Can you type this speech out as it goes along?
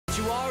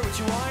what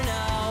you are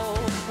now.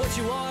 What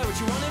you are, what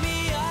you wanna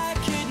be. I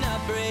could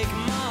not break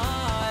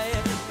my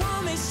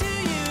promise to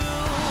you.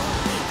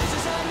 This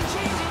is how you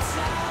change it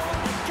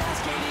sound.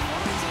 Cascading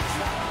words that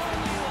drown.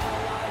 You are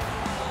like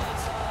a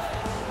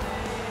tidal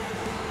wave.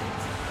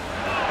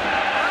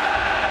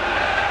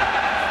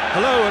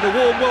 Hello and a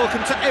warm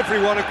welcome to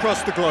everyone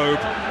across the globe.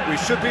 We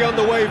should be on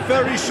the way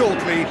very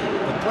shortly.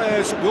 The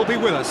players will be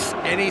with us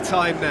any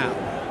time now.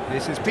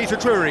 This is Peter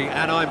Drury,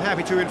 and I'm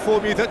happy to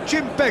inform you that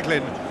Jim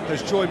Beglin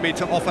has joined me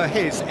to offer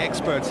his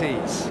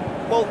expertise.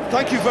 Well,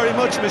 thank you very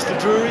much, Mr.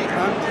 Drury,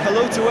 and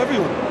hello to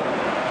everyone.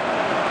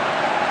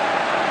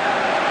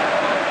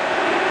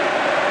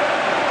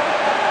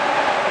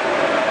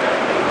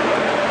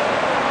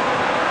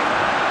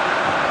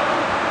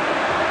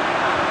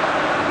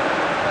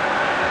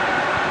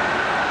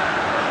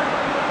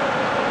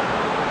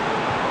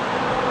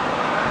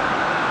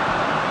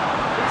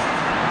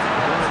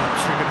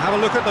 So we can have a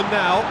look at them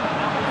now.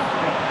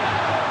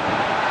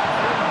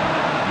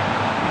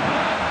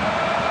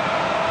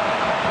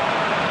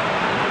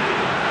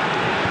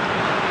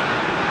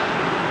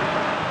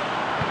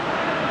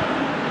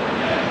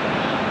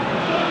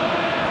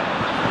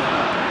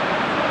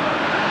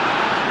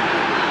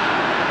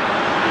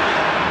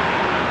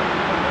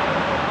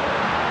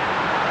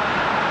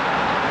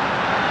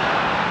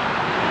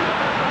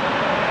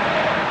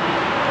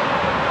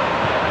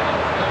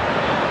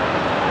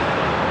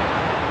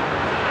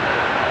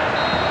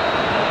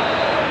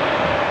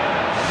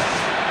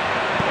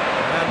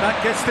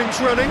 That gets things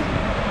running.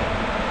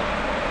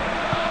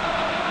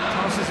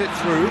 Passes it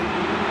through.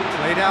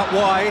 Played out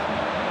wide.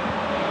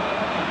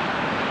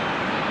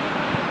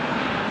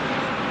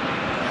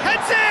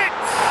 Heads it!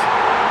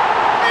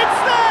 It's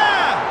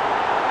there!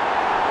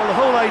 Well, the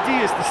whole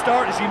idea is to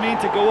start as you mean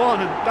to go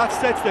on, and that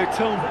sets their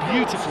tone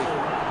beautifully.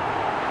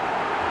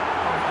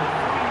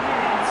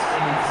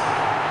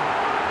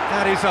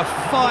 That is a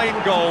fine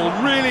goal,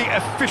 really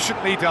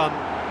efficiently done.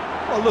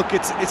 Well, look,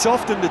 it's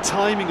often the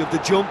timing of the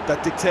jump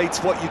that dictates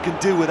what you can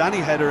do with any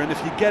header, and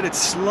if you get it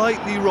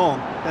slightly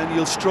wrong, then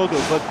you'll struggle,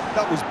 but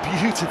that was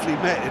beautifully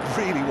met, it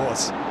really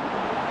was.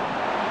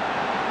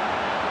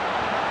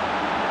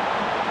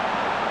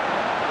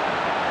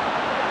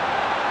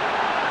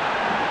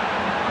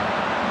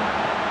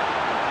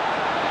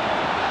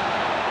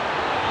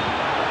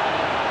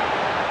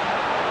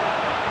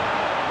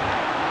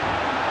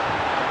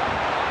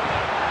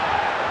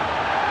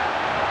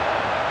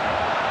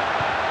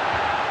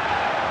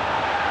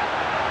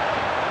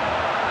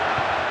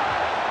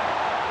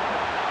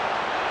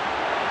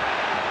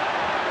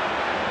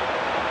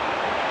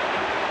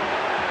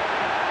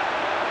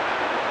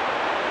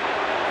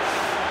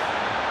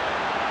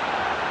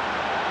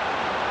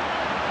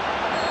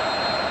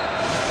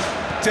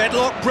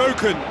 Deadlock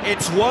broken,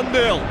 it's 1-0.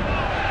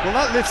 Well,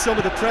 that lifts some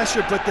of the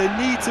pressure, but they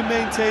need to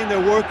maintain their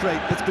work rate.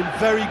 It's been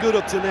very good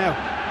up to now.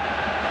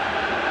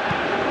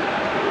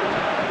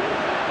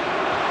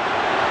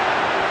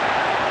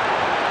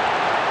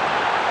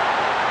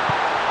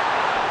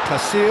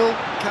 Casil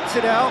cuts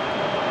it out.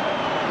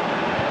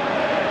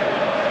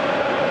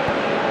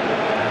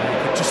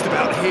 You can just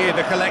about hear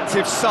the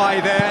collective sigh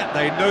there.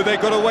 They know they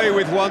got away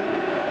with one.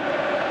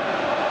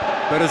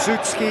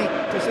 Berezutski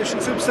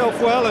positions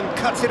himself well and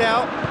cuts it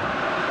out.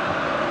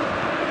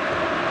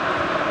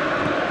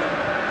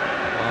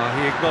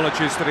 He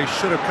acknowledges that he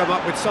should have come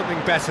up with something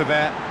better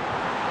there.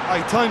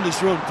 He timed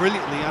this run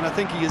brilliantly, and I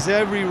think he has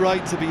every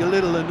right to be a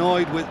little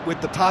annoyed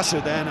with the passer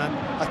then, and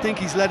I think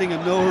he's letting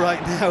him know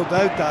right now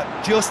about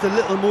that. Just a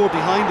little more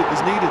behind it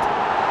was needed.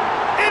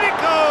 In it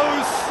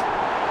goes!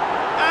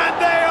 And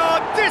they are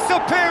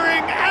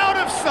disappearing out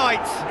of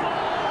sight!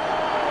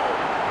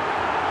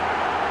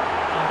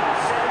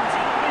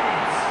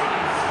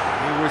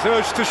 He was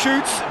urged to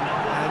shoot,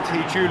 and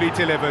he duly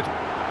delivered.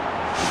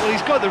 Well,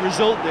 he's got the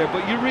result there,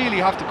 but you really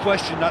have to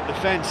question that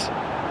defence,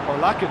 or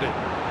lack of it.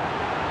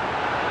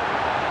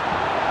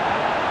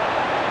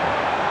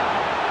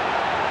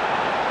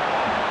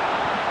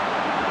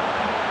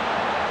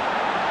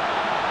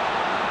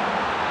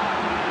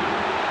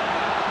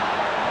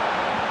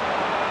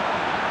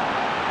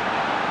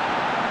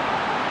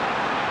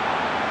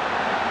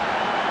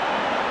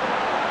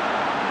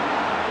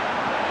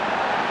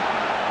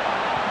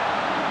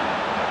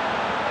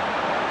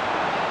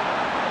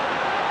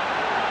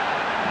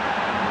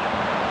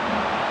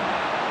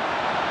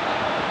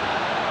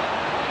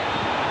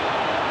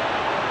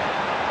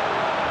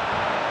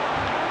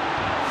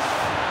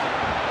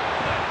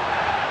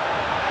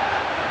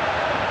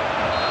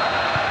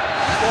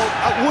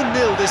 At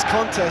 1-0, this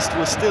contest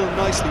was still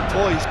nicely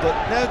poised, but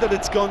now that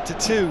it's gone to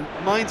 2,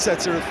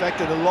 mindsets are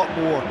affected a lot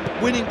more.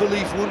 Winning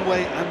belief one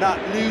way and that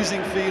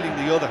losing feeling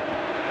the other.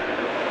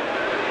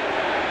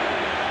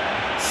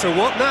 So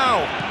what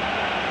now?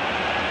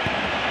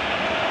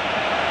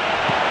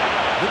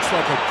 Looks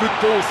like a good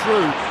ball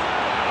through.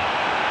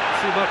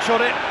 Too much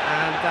on it,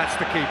 and that's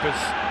the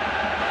keeper's.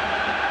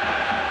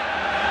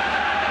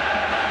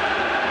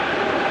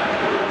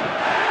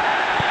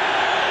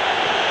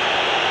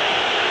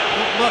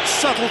 Much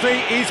subtlety,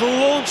 he's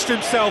launched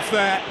himself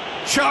there.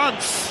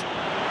 Chance!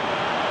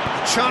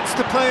 A chance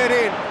to play it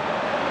in.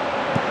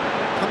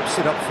 Pumps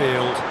it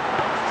upfield.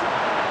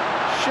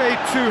 Shade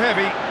too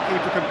heavy.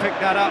 Keeper can pick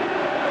that up.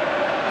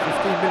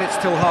 15 minutes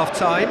till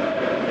half-time.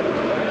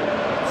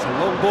 It's a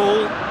long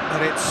ball,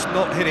 but it's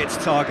not hit its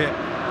target.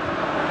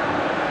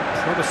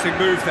 Promising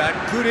move that.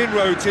 Good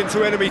inroads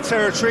into enemy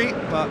territory,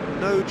 but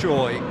no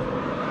joy.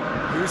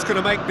 Who's going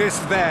to make this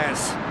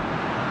theirs?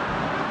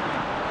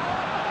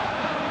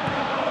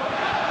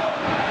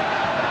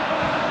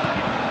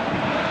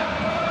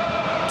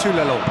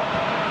 Tulelo.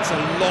 It's a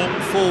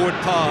long forward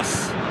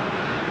pass.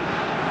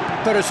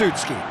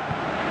 Berezutski.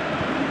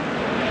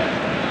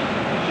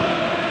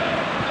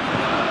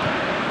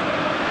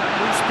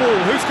 Loose ball,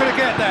 who's going to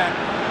get there?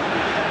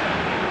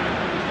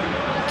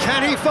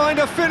 Can he find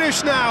a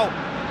finish now?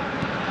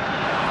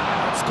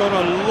 It's gone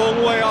a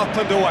long way up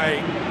and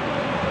away.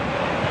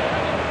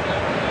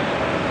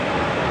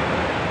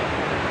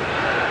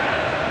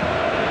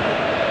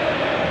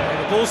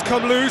 The ball's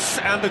come loose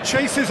and the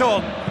chase is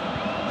on.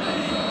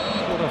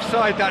 Caught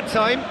offside that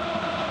time.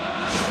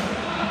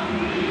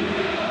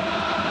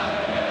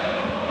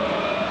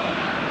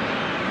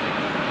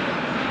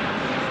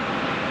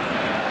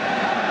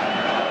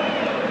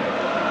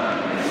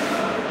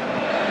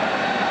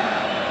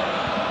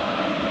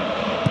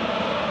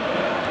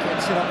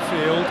 Gets it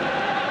upfield.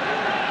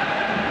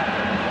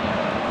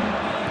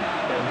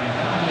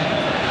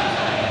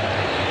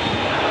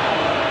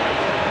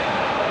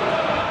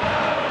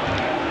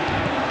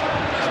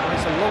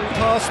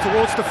 Pass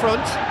towards the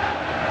front.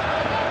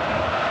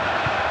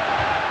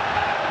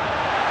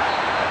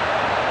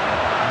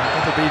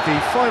 That'll be the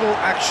final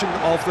action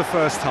of the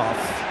first half.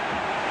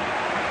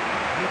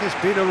 It has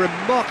been a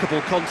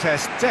remarkable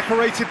contest,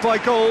 decorated by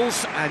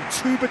goals and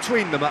two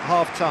between them at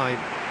half-time.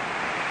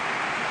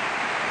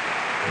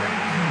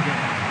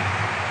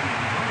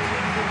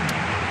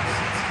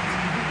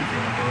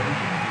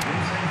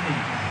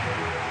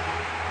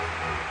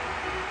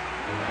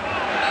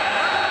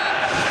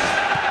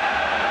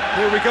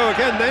 Here we go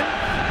again then.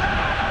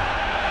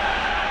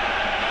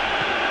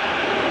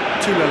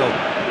 Tulelo.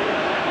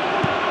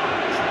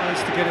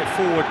 Tries to get it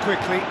forward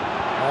quickly.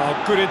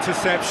 Oh, good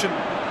interception.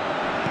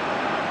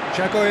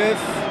 Jagoyev.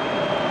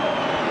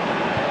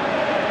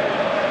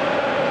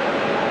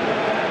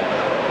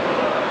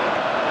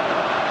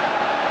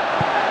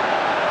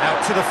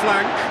 Out to the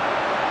flank.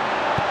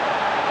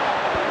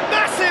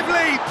 Massive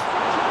leap!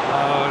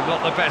 Oh,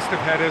 not the best of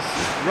headers.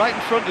 Right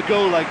in front of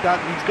goal like that,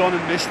 and he's gone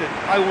and missed it.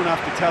 I won't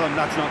have to tell him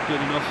that's not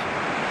good enough.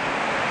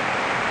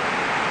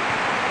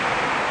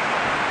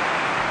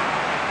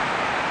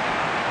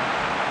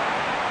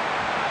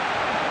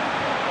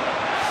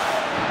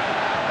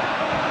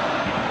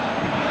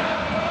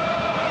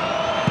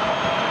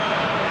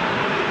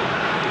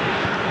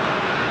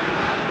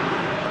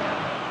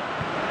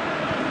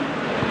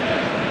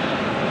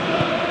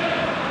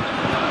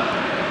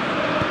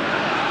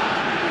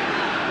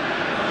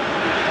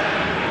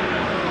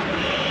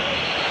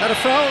 Had a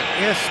foul?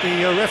 Yes,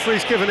 the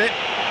referee's given it,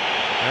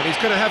 and he's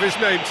going to have his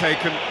name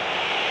taken.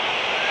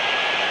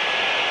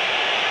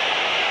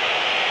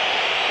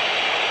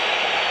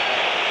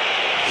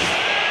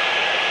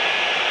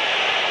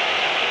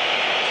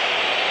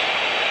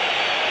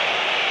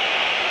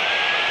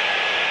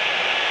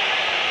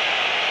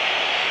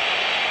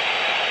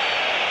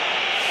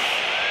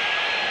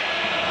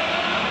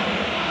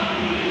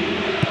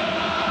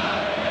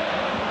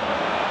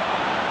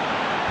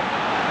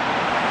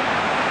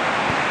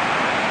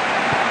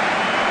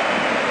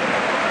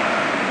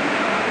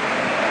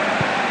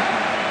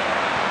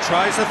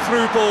 Tries a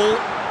through ball.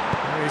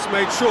 He's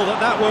made sure that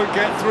that won't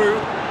get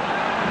through.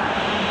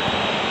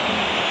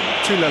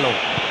 Tulelo.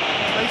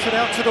 Plays it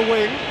out to the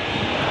wing.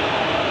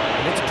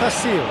 And it's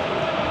Pasil.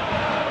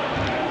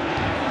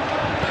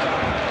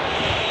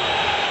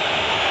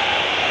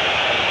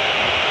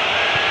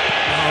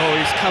 Oh,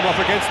 he's come up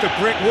against a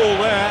brick wall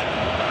there.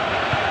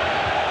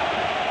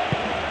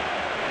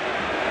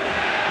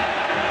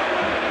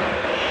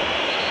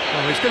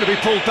 Oh, he's going to be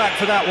pulled back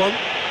for that one.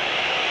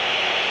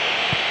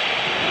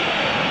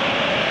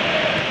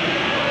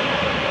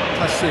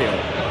 Pasil.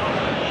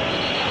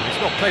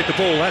 He's not played the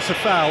ball, that's a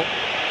foul.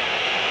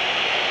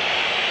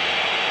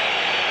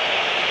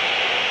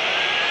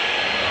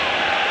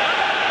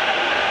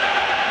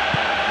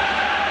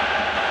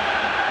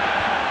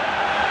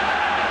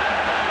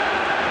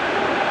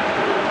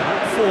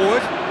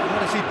 Forward, how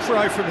does he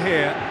try from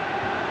here?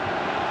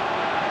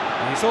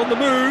 He's on the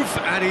move,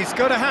 and he's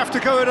going to have to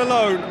go it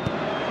alone.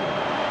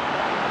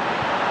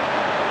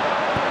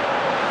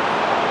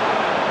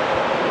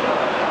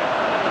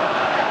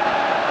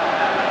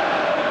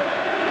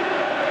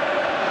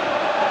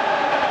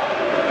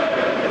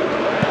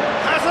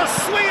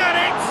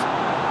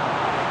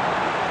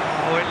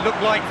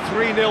 Looked like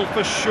 3-0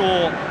 for sure.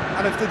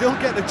 And if they don't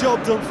get the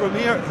job done from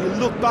here, he'll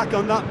look back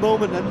on that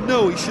moment and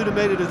know he should have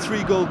made it a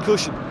 3-goal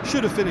cushion.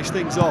 Should have finished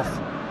things off.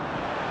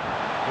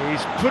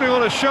 He's putting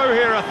on a show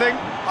here, I think.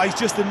 Oh, he's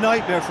just a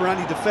nightmare for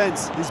any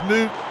defence. His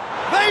move...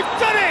 They've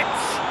done it!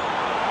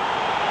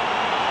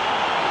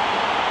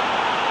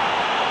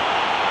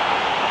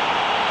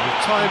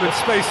 time and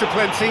space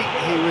aplenty,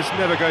 he was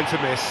never going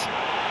to miss.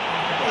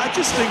 I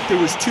just think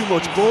there was too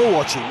much ball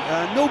watching.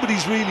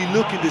 Nobody's really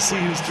looking to see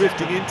who's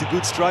drifting into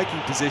good striking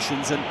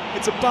positions, and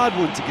it's a bad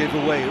one to give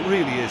away, it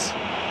really is.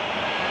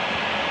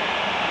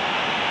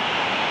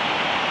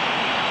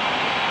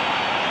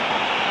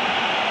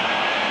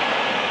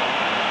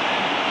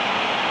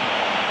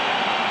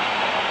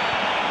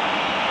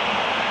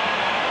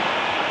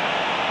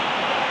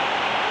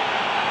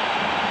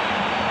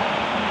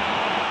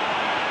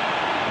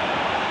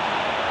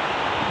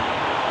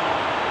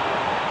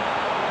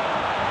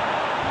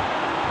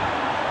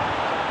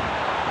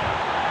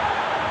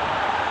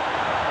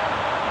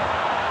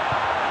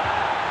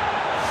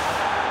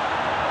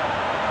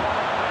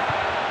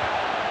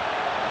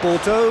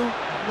 Bordeaux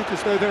look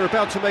as though they're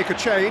about to make a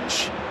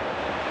change.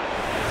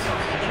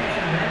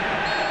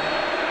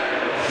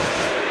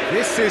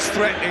 This is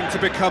threatening to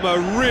become a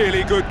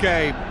really good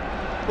game.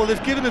 Well,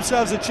 they've given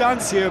themselves a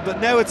chance here, but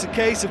now it's a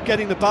case of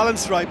getting the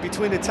balance right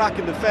between attack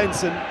and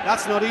defence, and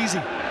that's not easy.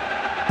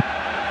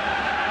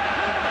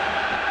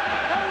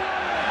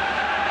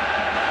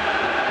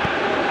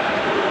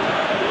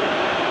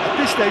 At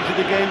this stage of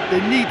the game,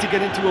 they need to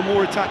get into a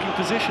more attacking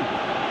position.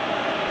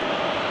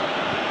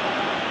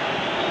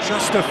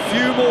 Just a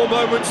few more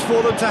moments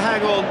for them to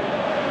hang on.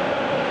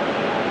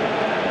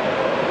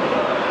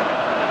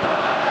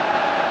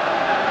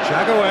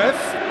 Jagoev.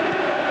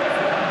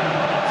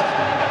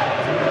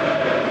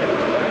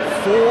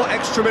 4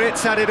 extra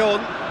minutes added on.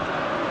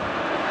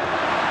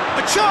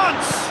 A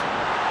chance!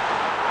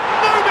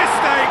 No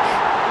mistake!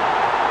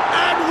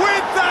 And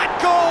with that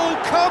goal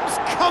comes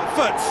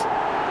comfort!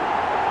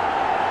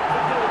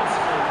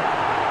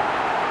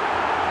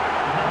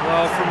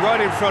 Well, from right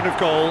in front of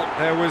goal,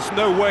 there was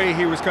no way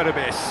he was going to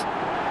miss.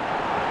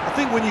 I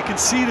think when you can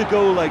see the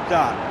goal like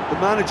that, the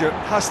manager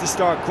has to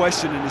start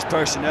questioning his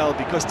personnel,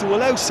 because to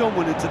allow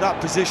someone into that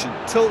position,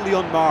 totally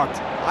unmarked,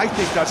 I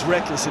think that's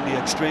reckless in the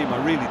extreme, I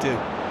really do.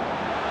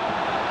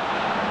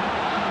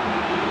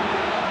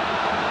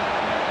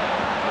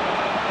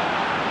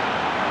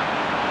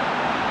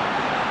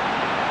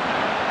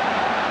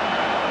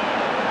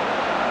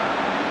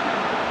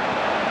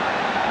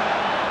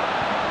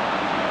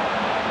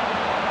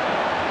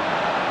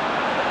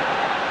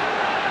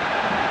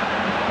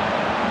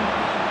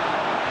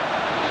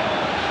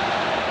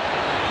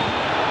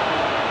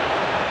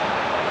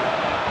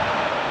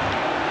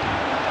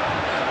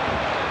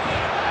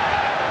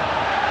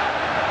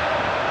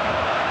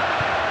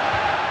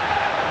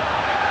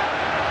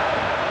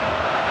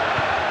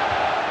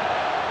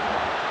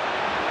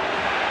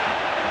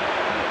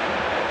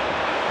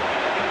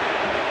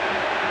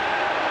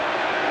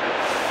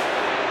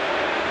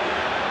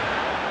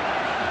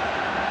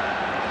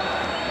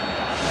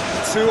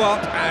 Two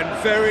up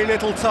and very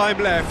little time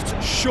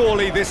left.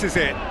 Surely this is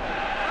it.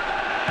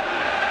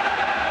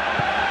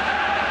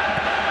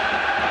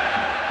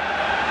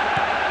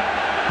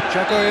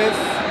 Jagoev.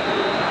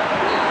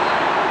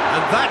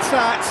 And that's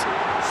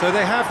that. So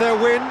they have their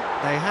win.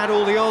 They had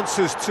all the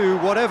answers to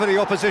whatever the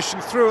opposition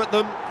threw at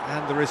them,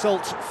 and the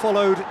result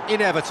followed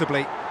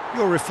inevitably.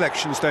 Your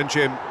reflections then,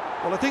 Jim?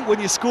 Well, I think when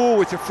you score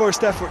with your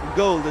first effort and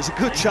goal, there's a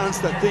good chance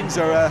that things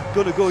are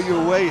going to go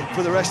your way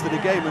for the rest of the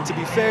game. And to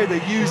be fair,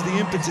 they used the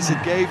impetus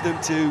it gave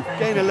them to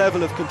gain a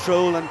level of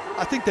control, and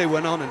I think they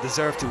went on and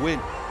deserved to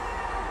win.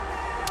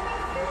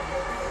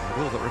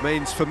 All that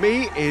remains for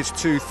me is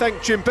to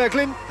thank Jim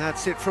Beglin.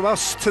 That's it from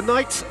us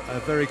tonight. A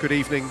very good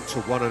evening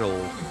to one and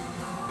all.